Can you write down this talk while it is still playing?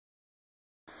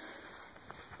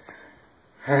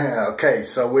Okay,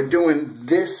 so we're doing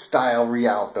this style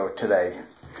Rialto today.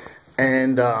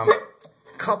 And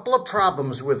couple of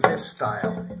problems with this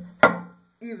style.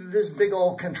 Either this big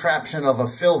old contraption of a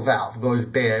fill valve goes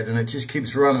bad and it just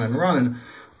keeps running and running,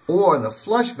 or the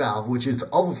flush valve, which is the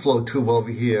overflow tube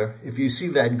over here. If you see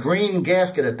that green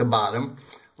gasket at the bottom,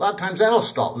 a lot of times that'll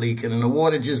start leaking and the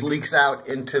water just leaks out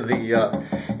into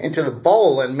the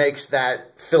bowl and makes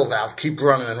that fill valve keep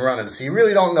running and running. So you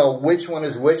really don't know which one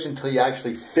is which until you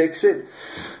actually fix it.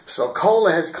 So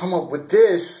Kohler has come up with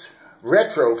this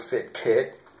retrofit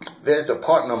kit. There's the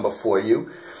part number for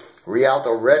you. Rialto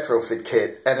retrofit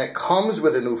kit. And it comes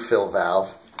with a new fill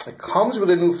valve. It comes with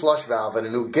a new flush valve and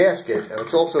a new gasket. And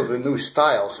it's also the new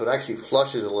style, so it actually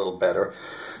flushes a little better.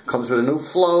 Comes with a new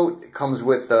float. It comes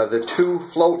with the two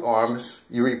float arms.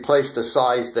 You replace the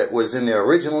size that was in there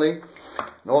originally.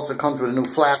 It also comes with a new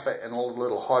flapper and all the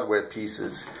little hardware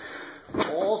pieces.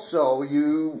 Also,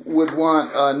 you would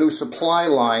want a new supply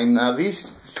line. Now, these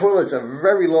toilets are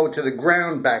very low to the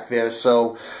ground back there,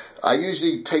 so I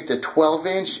usually take the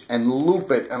 12-inch and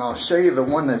loop it, and I'll show you the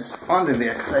one that's under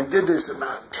there, because I did this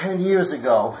about 10 years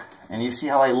ago. And you see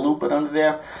how I loop it under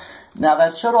there? Now,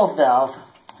 that shut-off valve,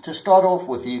 to start off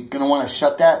with, you're going to want to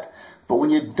shut that. But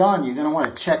when you're done, you're going to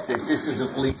want to check that this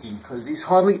isn't leaking, because these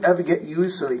hardly ever get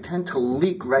used, so they tend to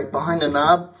leak right behind the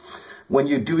knob. When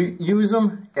you do use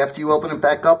them, after you open it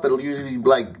back up, it'll usually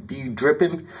be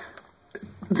dripping.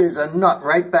 There's a nut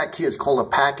right back here. It's called a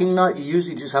packing nut. You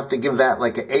usually just have to give that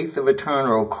like an 1/8 of a turn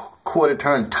or a 1/4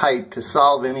 turn tight to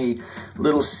solve any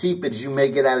little seepage you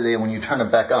may get out of there when you turn it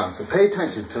back on. So pay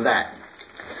attention to that.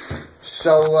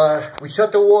 So we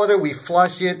shut the water, we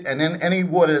flush it, and then any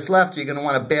water that's left, you're going to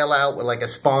want to bail out with like a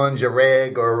sponge, a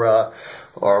rag, or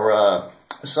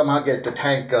somehow get the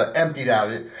tank emptied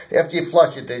out. After you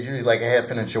flush it, there's usually like a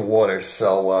 1/2 inch of water.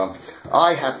 So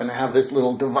I happen to have this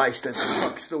little device that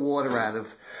sucks the water out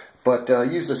of, but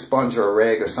use a sponge or a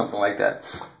rag or something like that.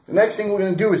 The next thing we're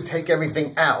going to do is take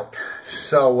everything out.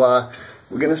 So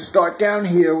we're going to start down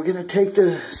here. We're going to take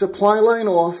the supply line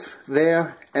off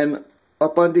there and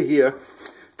up under here.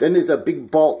 Then there's a big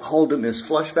bolt holding this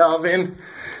flush valve in,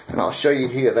 and I'll show you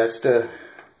here. That's the,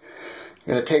 I'm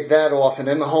going to take that off, and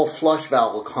then the whole flush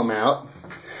valve will come out.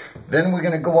 Then we're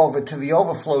going to go over to the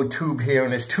overflow tube here,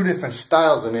 and there's two different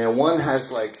styles in there. One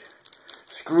has like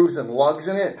screws and lugs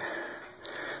in it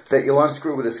that you'll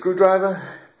unscrew with a screwdriver.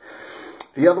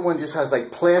 The other one just has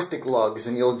like plastic lugs,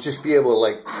 and you'll just be able to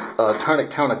like turn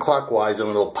it counterclockwise and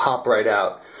it'll pop right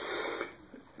out.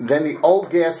 Then the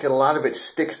old gasket, a lot of it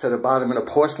sticks to the bottom of the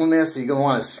porcelain there, so you're going to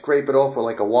want to scrape it off with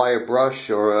like a wire brush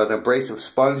or an abrasive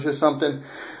sponge or something.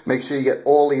 Make sure you get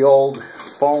all the old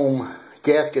foam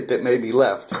gasket that may be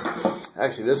left.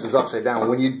 Actually, this is upside down.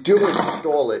 When you do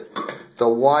install it, the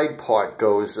wide part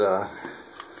goes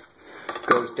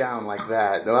down like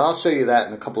that. Now, I'll show you that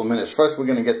in a couple of minutes. First, we're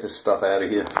going to get this stuff out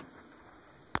of here.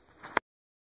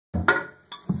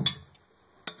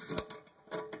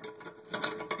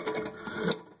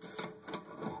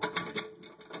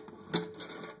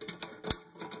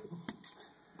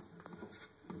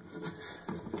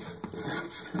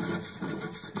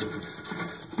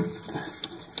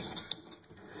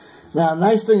 Now, a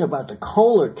nice thing about the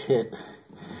Kohler kit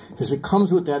is it comes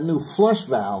with that new flush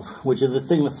valve, which is the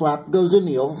thing the flap goes in,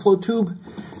 the overflow tube.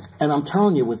 And I'm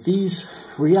telling you, with these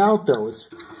Rialtos,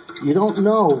 you don't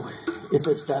know if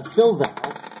it's that fill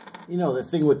valve, you know, the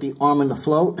thing with the arm and the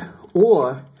float,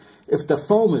 or if the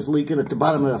foam is leaking at the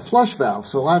bottom of the flush valve.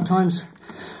 So a lot of times,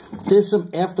 there's some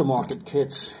aftermarket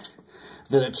kits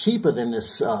that are cheaper than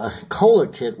this Kohler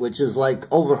kit, which is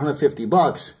like over 150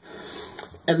 bucks.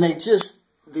 And they just,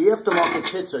 the aftermarket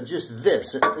kits are just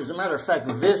this. As a matter of fact,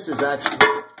 this is actually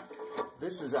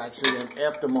an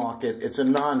aftermarket. It's a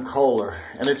non-Kohler,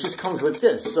 and it just comes with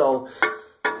this. So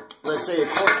let's say it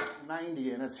costs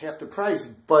 $90 and it's half the price,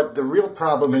 but the real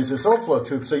problem is this overflow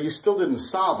tube, so you still didn't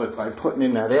solve it by putting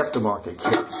in that aftermarket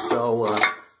kit. So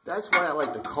that's why I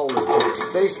like the Kohler kit.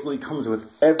 It basically comes with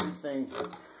everything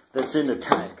that's in the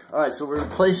tank. All right, so we're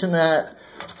replacing that.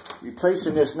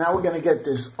 Replacing this. Now we're going to get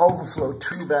this overflow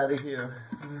tube out of here.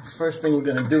 First thing we're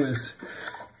going to do is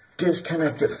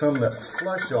disconnect it from the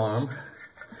flush arm.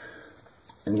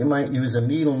 And you might use a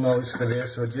needle nose for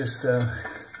this, or just,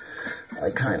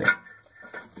 I kind of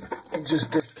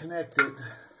just disconnect it.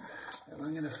 And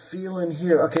I'm going to feel in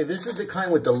here. Okay, this is the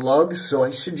kind with the lugs, so I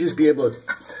should just be able to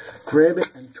grab it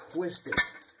and twist it.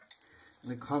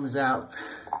 And it comes out.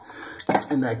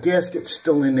 And that gasket's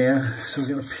still in there, so we're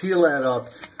going to peel that up.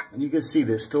 And you can see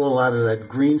there's still a lot of that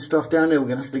green stuff down there. We're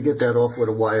going to have to get that off with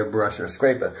a wire brush or a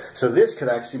scraper. So this could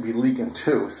actually be leaking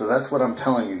too. So that's what I'm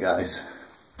telling you guys.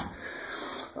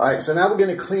 Alright, so now we're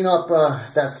going to clean up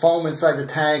that foam inside the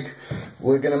tank.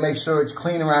 We're going to make sure it's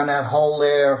clean around that hole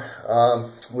there.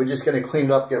 We're just going to clean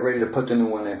it up, get ready to put the new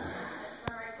one in.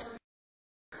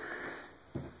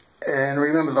 And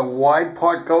remember, the wide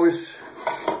part goes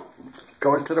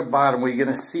to the bottom where you're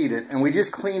going to seat it. And we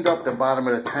just cleaned up the bottom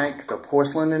of the tank, the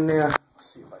porcelain in there.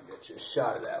 Let's see if I can get you a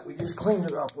shot of that. We just cleaned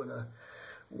it up with a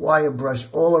wire brush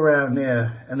all around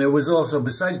there. And there was also,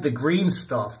 besides the green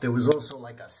stuff, there was also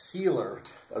like a sealer,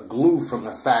 a glue from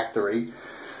the factory.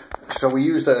 So we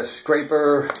used a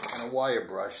scraper and a wire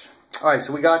brush. Alright,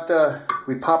 so we popped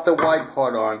the wide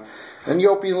part on. Then you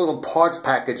open your little parts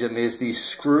package and there's these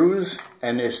screws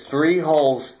and there's 3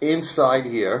 holes inside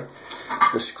here.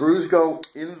 The screws go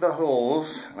in the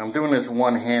holes. I'm doing this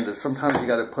one-handed. Sometimes you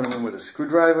got to put them in with a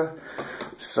screwdriver.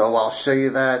 So I'll show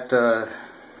you that.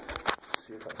 Let's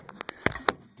see if I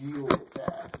can deal with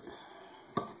that.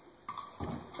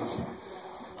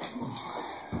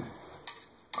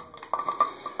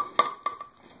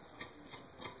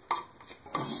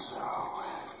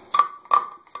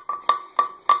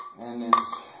 And there's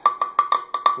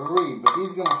 3, but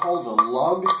these are going to hold the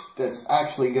lugs that's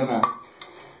actually going to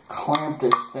clamp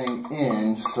this thing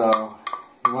in. So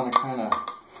you want to kind of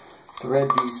thread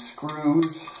these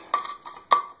screws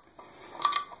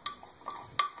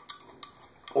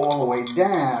all the way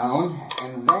down,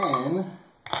 and then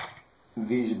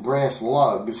these brass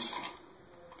lugs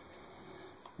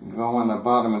go on the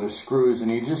bottom of the screws, and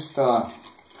you just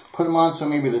put them on so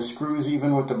maybe the screws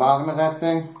even with the bottom of that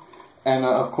thing. And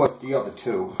of course the other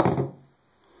 2.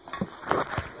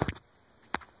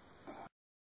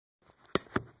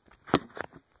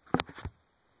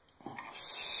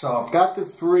 So I've got the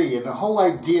 3, and the whole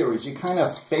idea is you kind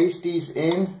of face these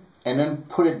in and then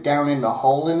put it down in the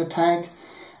hole in the tank.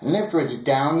 And after it's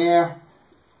down there,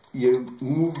 you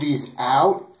move these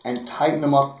out and tighten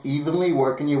them up evenly,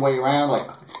 working your way around like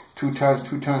 2 turns,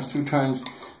 2 turns, 2 turns.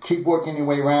 Keep working your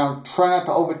way around. Try not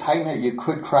to over tighten it. You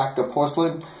could crack the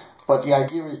porcelain. But the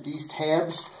idea is these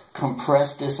tabs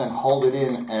compress this and hold it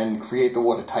in and create the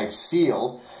watertight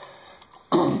seal.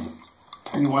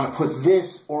 You want to put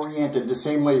this oriented the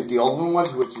same way as the old one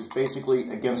was, which is basically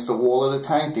against the wall of the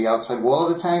tank, the outside wall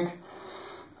of the tank.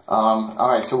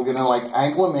 Alright, so we're going to like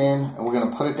angle them in, and we're going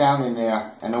to put it down in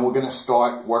there, and then we're going to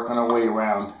start working our way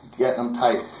around, getting them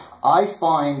tight. I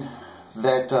find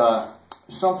that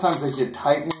sometimes as you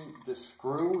tighten the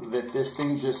screw, that this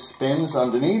thing just spins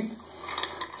underneath.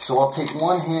 So I'll take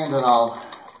one hand and I'll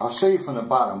show you from the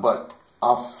bottom, but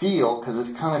I'll feel, because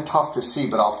it's kind of tough to see,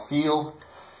 but I'll feel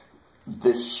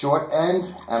this short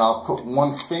end, and I'll put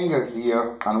one finger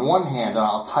here on one hand, and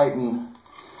I'll tighten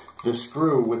the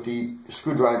screw with the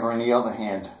screwdriver in the other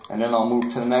hand. And then I'll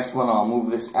move to the next one, I'll move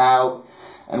this out.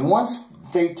 And once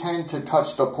they tend to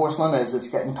touch the porcelain as it's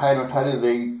getting tighter and tighter,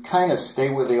 they kind of stay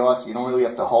where they are, so you don't really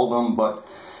have to hold them, but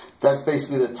that's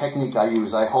basically the technique I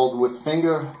use. I hold with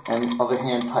finger and other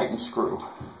hand tighten screw.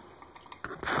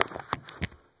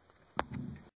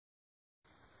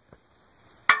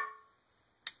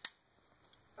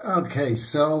 Okay,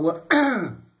 so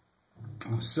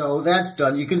that's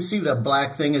done. You can see the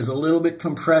black thing is a little bit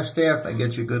compressed there if I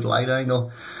get you a good light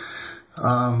angle.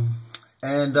 I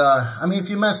mean, if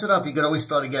you mess it up, you can always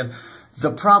start again.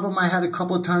 The problem I had a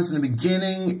couple of times in the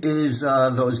beginning is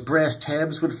those brass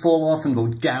tabs would fall off and go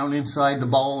down inside the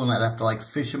bowl, and I'd have to like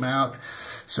fish them out.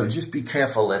 So just be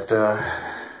careful that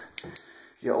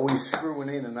you're always screwing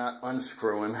in and not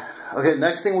unscrewing. Okay,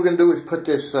 next thing we're going to do is put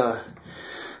this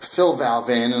fill valve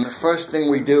in, and the first thing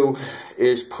we do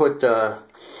is put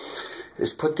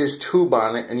this tube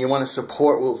on it, and you want to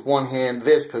support with one hand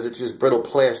this because it's just brittle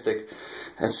plastic,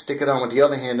 and stick it on with the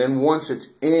other hand. And once it's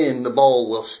in the bowl,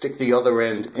 we'll stick the other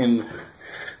end in.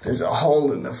 There's a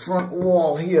hole in the front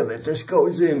wall here that this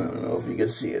goes in. I don't know if you can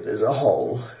see it. There's a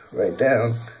hole right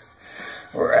down,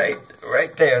 right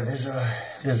there. There's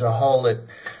a hole that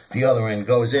the other end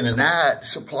goes in, and that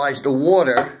supplies the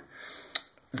water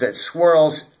that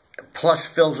swirls plus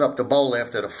fills up the bowl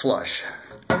after the flush.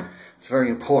 It's very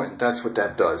important. That's what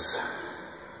that does.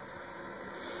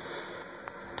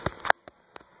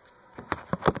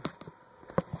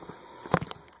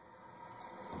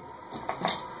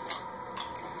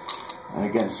 And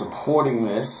again, supporting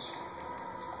this.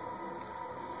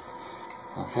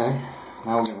 Okay,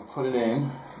 now we're going to put it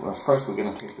in. Well, first we're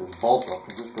going to take this bolt off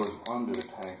because this goes under the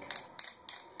tank.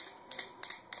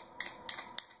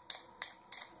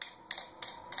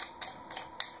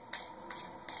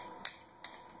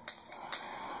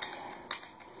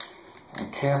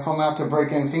 And careful not to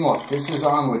break anything off. This is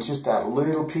on with just that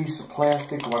little piece of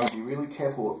plastic. You want to be really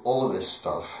careful with all of this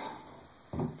stuff.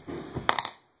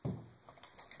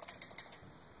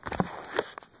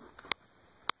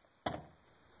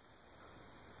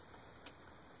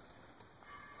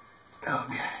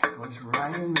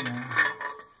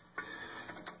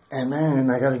 And then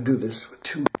I got to do this with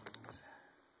 2 hands.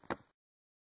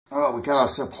 Oh, we got our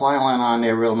supply line on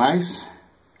there real nice.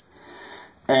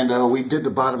 And we did the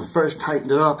bottom first,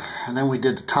 tightened it up, and then we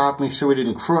did the top, make sure we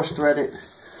didn't cross thread it.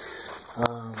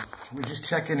 We just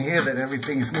check in here that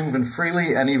everything's moving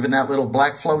freely, and even that little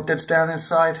black float that's down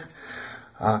inside.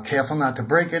 Careful not to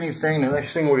break anything. The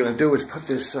next thing we're going to do is put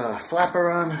this flapper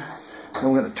on,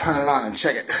 and we're going to turn it on and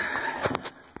check it.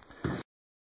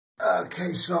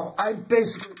 Okay, so I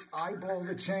basically eyeball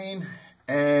the chain,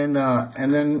 and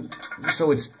then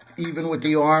so it's even with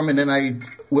the arm, and then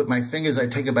with my fingers, I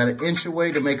take about 1 inch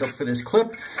away to make up for this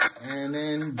clip, and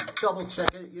then double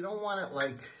check it. You don't want it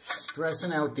like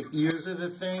stressing out the ears of the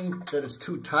thing, that it's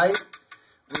too tight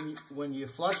when you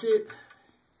flush it,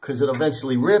 because it'll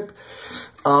eventually rip,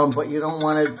 but you don't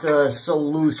want it so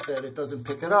loose that it doesn't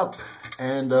pick it up,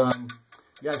 and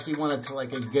you actually want it to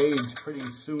like engage pretty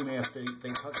soon after they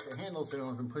touch the handle, so you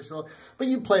don't have to push it off. But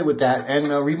you play with that and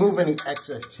remove any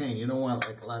excess chain. You don't want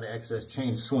like a lot of excess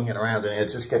chain swinging around and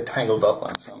it just get tangled up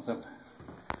on something.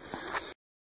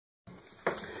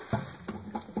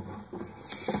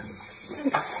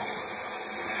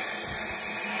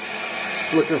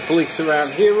 Looking for leaks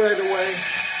around here right away.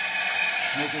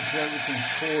 Making sure everything's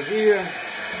full here.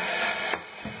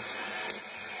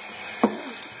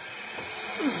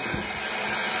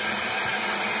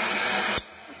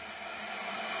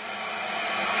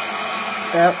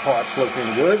 That part's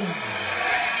looking good.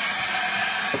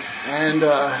 And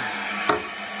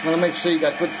want to make sure you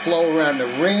got good flow around the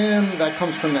rim. That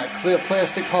comes from that clear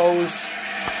plastic hose.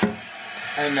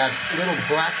 And that little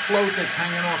black float that's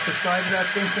hanging off the side of that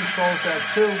thing controls that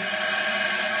too.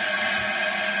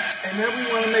 And then we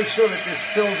want to make sure that this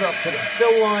fills up to the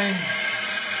fill line.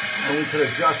 And we could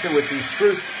adjust it with these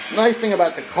screws. The nice thing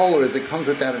about the Kohler is it comes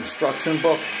with that instruction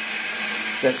book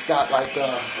that's got like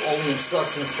all the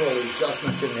instructions for the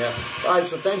adjustments in there. Alright,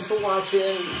 so thanks for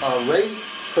watching. Rate,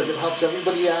 because it helps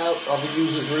everybody out, other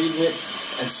users reading it.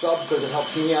 And sub, because it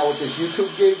helps me out with this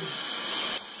YouTube gig.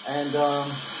 And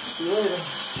see you later.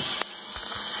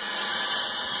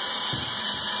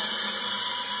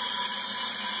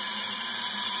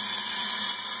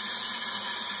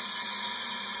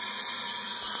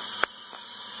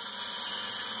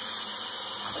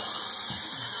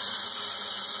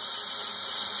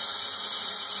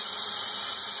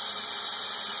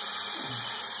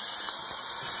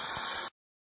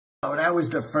 Oh, that was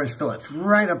the first fillet. It's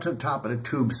right up to the top of the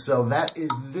tube. So that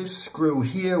is this screw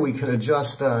here. We could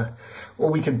adjust, or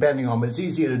we could bend the arm. It's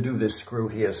easier to do this screw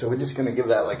here. So we're just going to give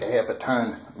that like a half a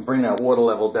turn. Bring that water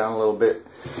level down a little bit.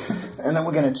 And then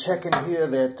we're going to check in here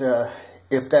that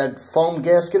if that foam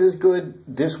gasket is good,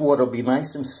 this water will be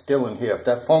nice and still in here. If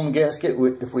that foam gasket,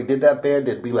 if we did that bad,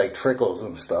 there'd be like trickles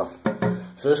and stuff.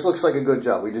 So this looks like a good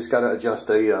job. We just got to adjust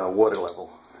the water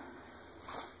level.